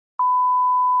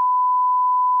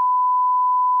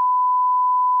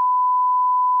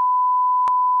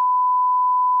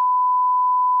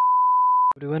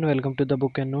Everyone, welcome to the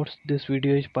book and notes. This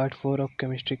video is part 4 of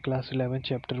chemistry class 11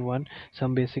 chapter 1,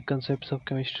 some basic concepts of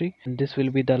chemistry, and this will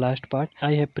be the last part.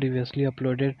 I have previously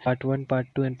uploaded part 1, part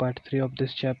 2 and part 3 of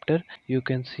this chapter. You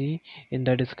can see in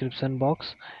the description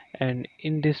box, and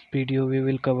in this video we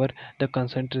will cover the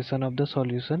concentration of the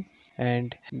solution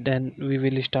and then we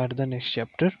will start the next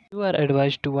chapter. You are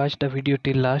advised to watch the video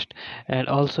till last, and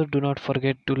also do not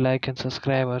forget to like and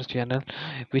subscribe our channel,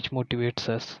 which motivates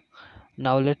us.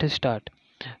 Now let us start.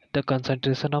 The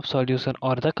concentration of solution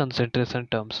or the concentration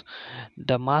terms.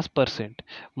 The mass percent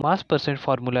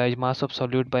formula is mass of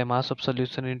solute by mass of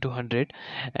solution into 100,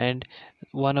 and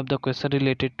one of the question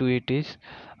related to it is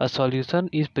a solution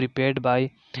is prepared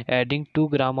by adding 2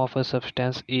 gram of a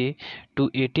substance A to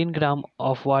 18 gram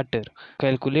of water.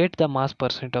 Calculate the mass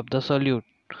percent of the solute,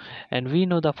 and we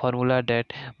know the formula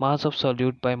that mass of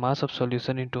solute by mass of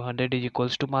solution into 100 is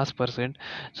equals to mass percent.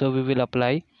 So we will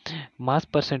apply mass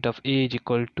percent of A is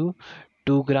equal to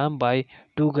 2 gram by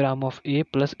 2 gram of A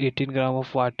plus 18 gram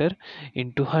of water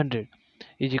into 100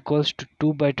 is equals to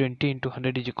 2 by 20 into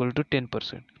 100 is equal to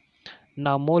 10%.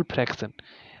 Now mole fraction.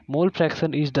 Mole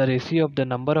fraction is the ratio of the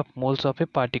number of moles of a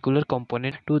particular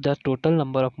component to the total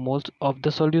number of moles of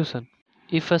the solution.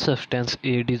 If a substance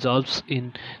A dissolves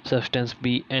in substance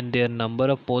B and their number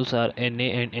of moles are Na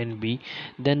and Nb,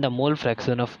 then the mole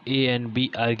fraction of A and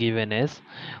B are given as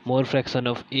mole fraction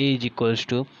of A is equals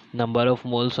to number of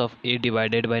moles of A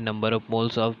divided by number of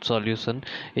moles of solution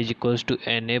is equals to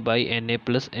Na by Na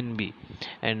plus Nb,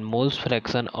 and moles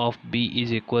fraction of B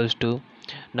is equals to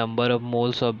number of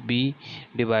moles of B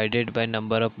divided by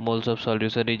number of moles of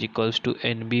solution is equals to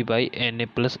Nb by Na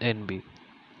plus Nb.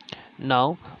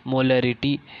 Now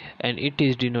molarity, and it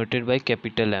is denoted by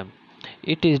capital M.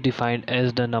 It is defined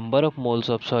as the number of moles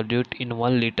of solute in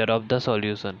 1 liter of the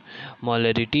solution.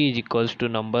 Molarity is equals to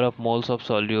number of moles of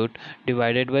solute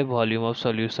divided by volume of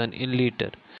solution in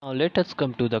liter. Now let us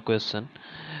come to the question.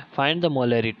 Find the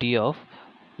molarity of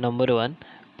number 1,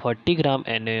 40 gram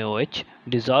NaOH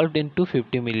dissolved into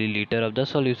 50 milliliter of the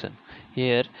solution.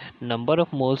 Here number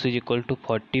of moles is equal to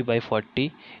 40 by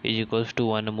 40 is equals to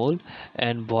 1 mole,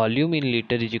 and volume in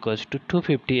liter is equals to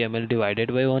 250 ml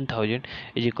divided by 1000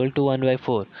 is equal to 1 by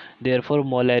 4. Therefore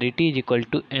molarity is equal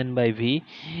to N by V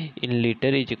in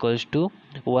liter is equals to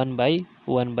 1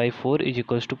 by 4 is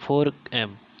equals to 4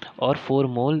 m, or 4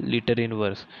 mole liter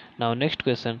inverse. Now next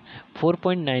question.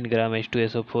 4.9 gram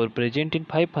H2SO4 present in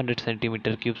 500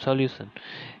 centimeter cube solution.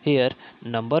 Here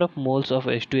number of moles of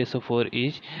H2SO4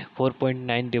 is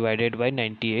 4.9 divided by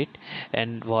 98,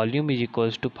 and volume is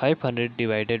equals to 500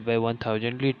 divided by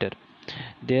 1000 liter.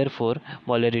 Therefore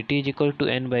molarity is equal to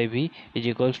N by V is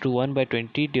equals to 1 by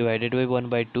 20 divided by 1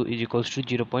 by 2 is equals to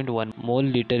 0.1 mole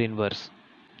liter inverse.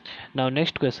 Now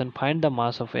next question. Find the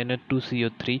mass of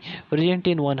Na2CO3 present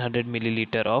in 100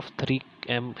 milliliter of 3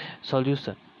 m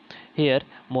solution. Here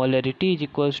molarity is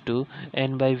equals to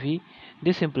N by V.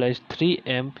 This implies 3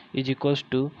 m is equals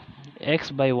to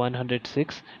x by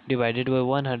 106 divided by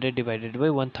 100 divided by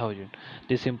 1000.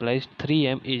 This implies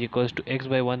 3m is equals to x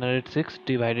by 106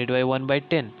 divided by 1 by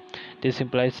 10. This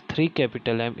implies 3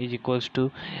 capital M is equals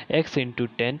to x into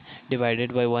 10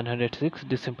 divided by 106.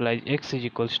 This implies x is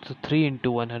equals to 3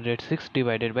 into 106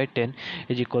 divided by 10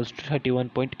 is equals to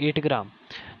 31.8 gram.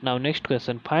 Now next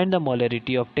question. Find the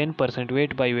molarity of 10%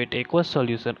 weight by weight aqueous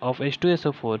solution of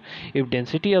H2SO4 if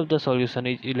density of the solution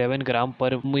is 11 gram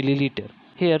per milliliter.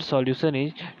 Here solution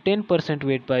is 10%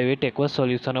 weight by weight aqueous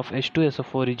solution of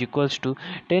H2SO4 is equals to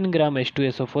 10 gram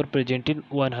H2SO4 present in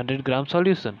 100 gram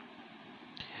solution.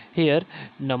 Here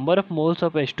number of moles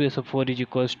of H2SO4 is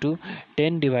equals to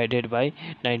 10 divided by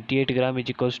 98 gram is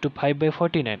equals to 5 by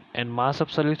 49, and mass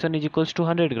of solution is equals to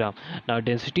 100 gram. Now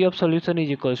density of solution is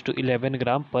equals to 11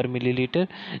 gram per milliliter.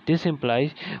 This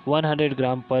implies 100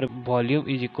 gram per volume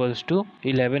is equals to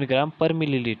 11 gram per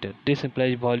milliliter. This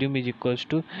implies volume is equals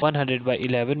to 100 by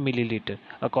 11 milliliter.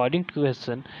 According to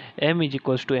question, M is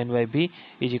equals to N by B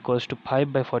is equals to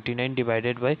 5 by 49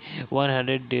 divided by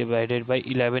 100 divided by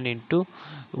 11 into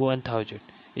 1000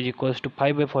 is equals to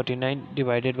 5 by 49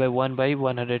 divided by 1 by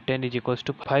 110 is equals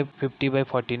to 550 by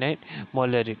 49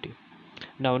 molarity.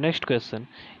 Now next question.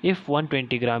 If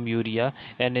 120 gram urea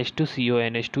NH2CO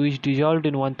NH2 is dissolved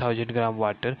in 1000 gram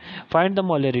water, find the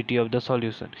molarity of the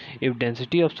solution if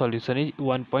density of solution is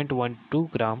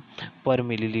 1.12 gram per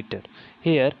milliliter.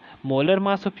 Here molar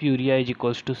mass of urea is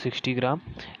equals to 60 gram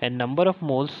and number of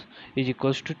moles is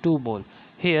equals to 2 mole.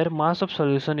 Here mass of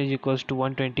solution is equals to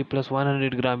 120 plus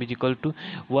 100 gram is equal to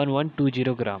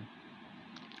 1120 gram.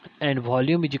 and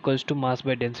volume is equals to mass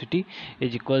by density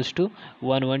is equals to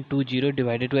 1120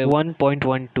 divided by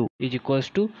 1.12 is equals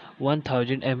to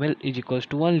 1000 ml is equals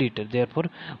to 1 liter. Therefore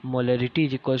molarity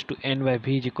is equals to N by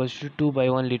V is equals to 2 by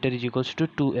 1 liter is equals to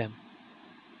 2m.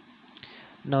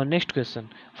 Now next question,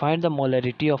 find the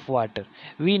molarity of water.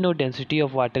 We know density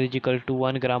of water is equal to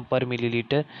 1 gram per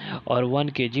milliliter or 1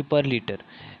 kg per liter.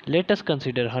 Let us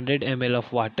consider 100 ml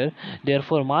of water.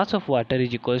 Therefore mass of water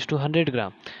is equals to 100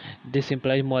 gram. This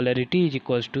implies molarity is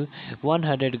equals to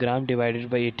 100 gram divided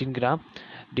by 18 gram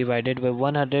divided by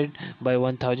 100 by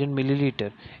 1000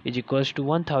 milliliter is equals to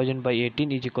 1000 by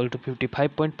 18 is equal to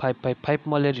 55.555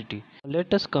 molarity.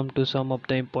 Let us come to some of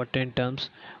the important terms: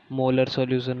 molar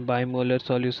solution, bimolar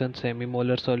solution,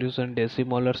 semimolar solution,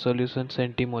 decimolar solution,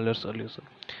 centimolar solution.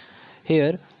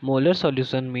 Here molar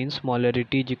solution means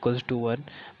molarity is equals to 1,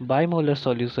 bimolar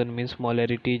solution means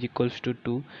molarity is equals to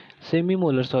 2,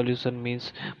 semimolar solution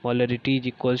means molarity is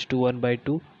equals to 1 by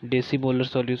 2, decimolar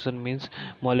solution means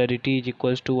molarity is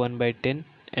equals to 1 by 10,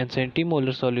 and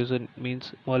centimolar solution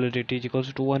means molarity is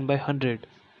equals to 1 by 100.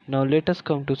 Now let us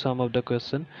come to some of the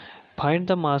question. Find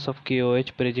the mass of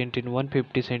KOH present in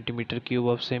 150 centimeter cube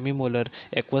of semimolar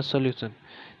aqueous solution.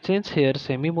 Since here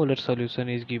semimolar solution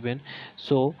is given,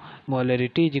 so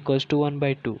molarity is equals to 1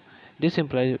 by 2. This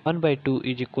implies 1 by 2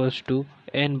 is equals to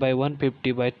n by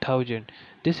 150 by 1000.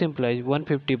 This implies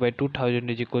 150 by 2000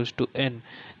 is equals to n.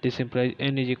 This implies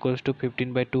n is equals to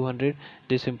 15 by 200.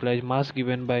 This implies mass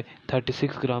given by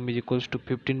 36 gram is equals to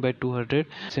 15 by 200.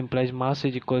 This implies mass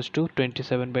is equals to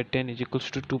 27 by 10 is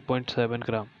equals to 2.7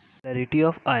 gram. Molarity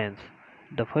of ions.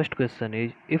 The first question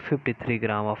is, if 53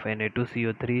 gram of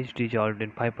Na2CO3 is dissolved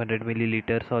in 500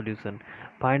 milliliter solution,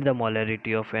 find the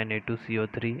molarity of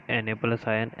Na2CO3, Na plus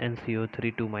ion, and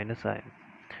CO3 2 minus ion.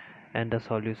 And the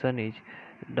solution is,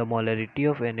 the molarity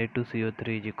of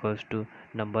Na2CO3 is equals to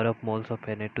number of moles of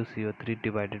Na2CO3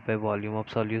 divided by volume of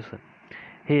solution.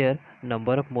 Here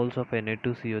number of moles of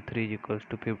Na2CO3 is equals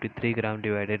to 53 gram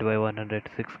divided by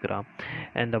 106 gram,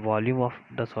 and the volume of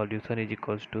the solution is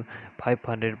equals to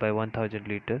 500 by 1000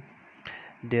 liter.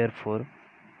 Therefore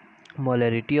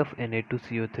molarity of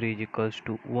Na2CO3 is equals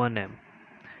to 1m.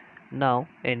 Now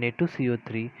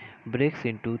Na2CO3 breaks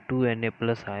into 2 Na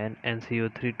plus ion and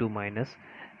CO3 2 minus.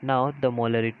 Now the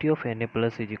molarity of Na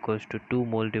plus is equals to 2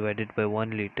 mole divided by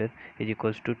 1 liter is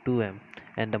equals to 2m,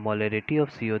 and the molarity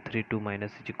of CO3 2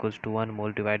 minus is equals to 1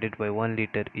 mole divided by 1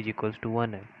 liter is equals to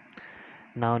 1m.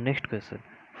 Now next question,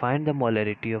 find the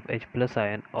molarity of H plus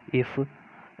ion if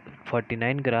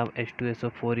 49 gram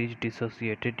H2SO4 is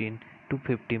dissociated in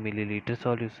 250 milliliter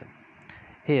solution.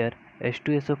 Here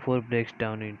H2SO4 breaks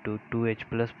down into 2H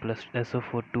plus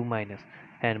SO4 2 minus,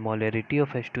 and molarity of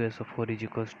H2SO4 is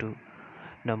equals to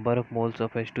number of moles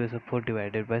of H2SO4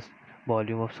 divided by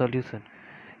volume of solution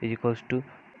is equals to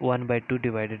 1 by 2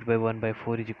 divided by 1 by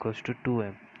 4 is equals to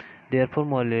 2m. Therefore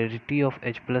molarity of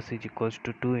H plus is equals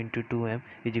to 2 into 2m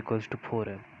is equals to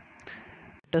 4m.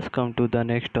 Let us come to the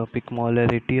next topic,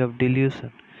 molarity of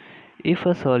dilution. If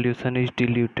a solution is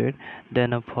diluted,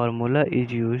 then a formula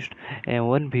is used,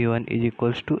 M1V1 is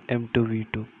equals to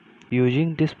M2V2.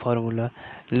 Using this formula,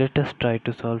 let us try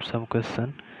to solve some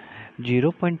question.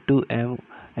 0.2 m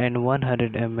and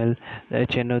 100 ml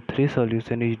HNO3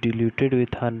 solution is diluted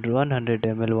with 100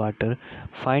 ml water.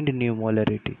 Find new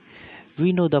molarity.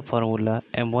 We know the formula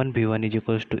M1V1 is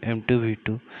equals to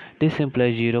M2V2. This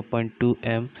implies 0.2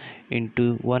 m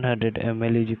into 100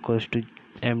 ml is equals to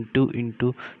M2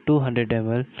 into 200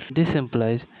 ml. This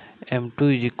implies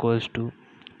M2 is equals to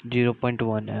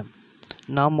 0.1 m.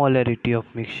 Now molarity of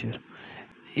mixture.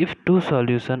 If two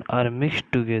solutions are mixed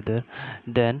together,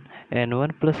 then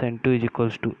N1 plus N2 is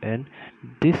equals to N.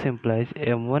 This implies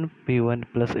M1V1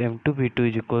 plus M2V2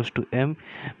 is equals to M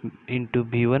into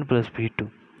V1 plus V2.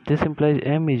 This implies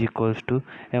M is equals to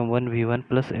M1V1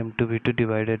 plus M2V2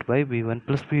 divided by V1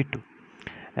 plus V2.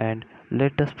 And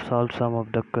let us solve some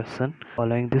of the question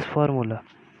following this formula.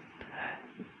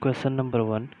 Question number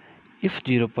 1. If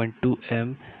 0.2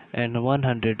 m and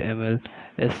 100 ml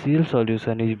HCl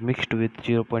solution is mixed with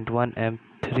 0.1 m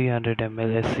 300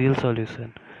 ml HCl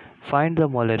solution, find the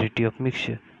molarity of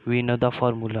mixture. We know the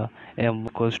formula M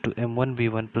equals to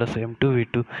M1V1 plus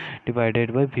M2V2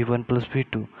 divided by V1 plus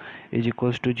V2 is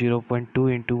equals to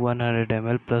 0.2 into 100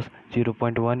 ml plus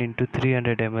 0.1 into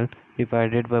 300 ml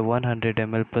divided by 100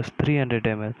 ml plus 300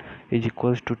 ml is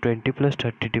equals to 20 plus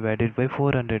 30 divided by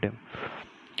 400 ml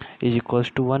is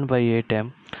equals to 1 by 8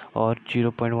 m or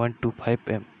 0.125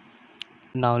 m.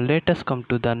 Now let us come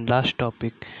to the last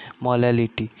topic,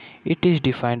 molality. It is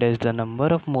defined as the number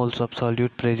of moles of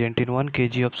solute present in 1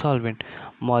 kg of solvent.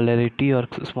 Molarity or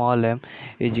small m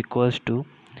is equals to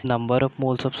number of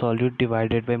moles of solute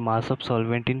divided by mass of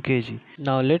solvent in kg.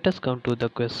 Now let us come to the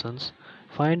questions.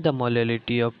 Find the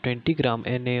molality of 20 gram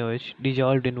NaOH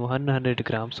dissolved in 100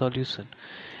 gram solution.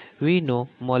 We know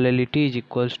molality is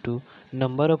equals to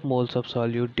number of moles of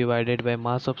solute divided by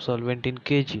mass of solvent in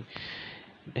kg.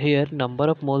 Here number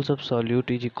of moles of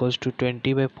solute is equals to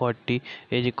 20 by 40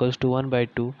 is equals to 1 by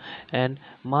 2, and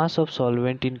mass of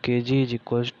solvent in kg is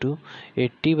equals to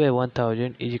 80 by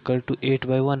 1000 is equal to 8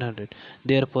 by 100.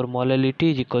 Therefore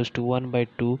molality is equals to 1 by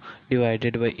 2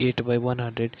 divided by 8 by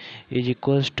 100 is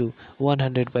equals to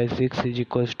 100 by 6 is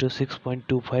equals to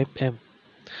 6.25 m.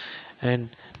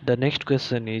 And the next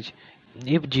question is,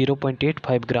 if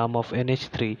 0.85 gram of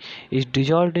NH3 is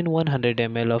dissolved in 100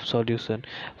 ml of solution,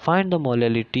 find the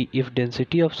molality if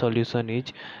density of solution is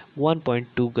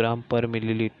 1.2 gram per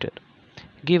milliliter.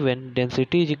 Given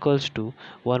density is equals to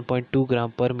 1.2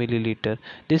 gram per milliliter,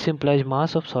 this implies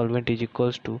mass of solvent is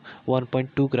equals to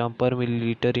 1.2 gram per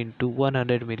milliliter into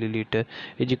 100 milliliter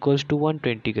is equals to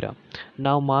 120 gram.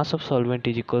 Now mass of solvent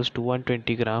is equals to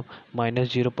 120 gram minus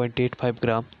 0.85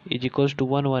 gram is equals to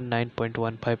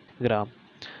 119.15 gram.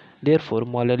 Therefore,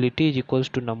 molality is equals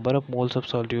to number of moles of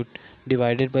solute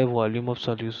divided by volume of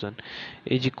solution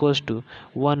is equals to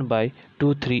 1 by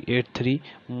 2383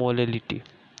 molality.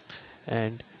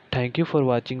 And thank you for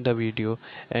watching the video,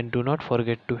 and do not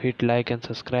forget to hit like and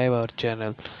subscribe our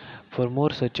channel for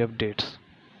more such updates.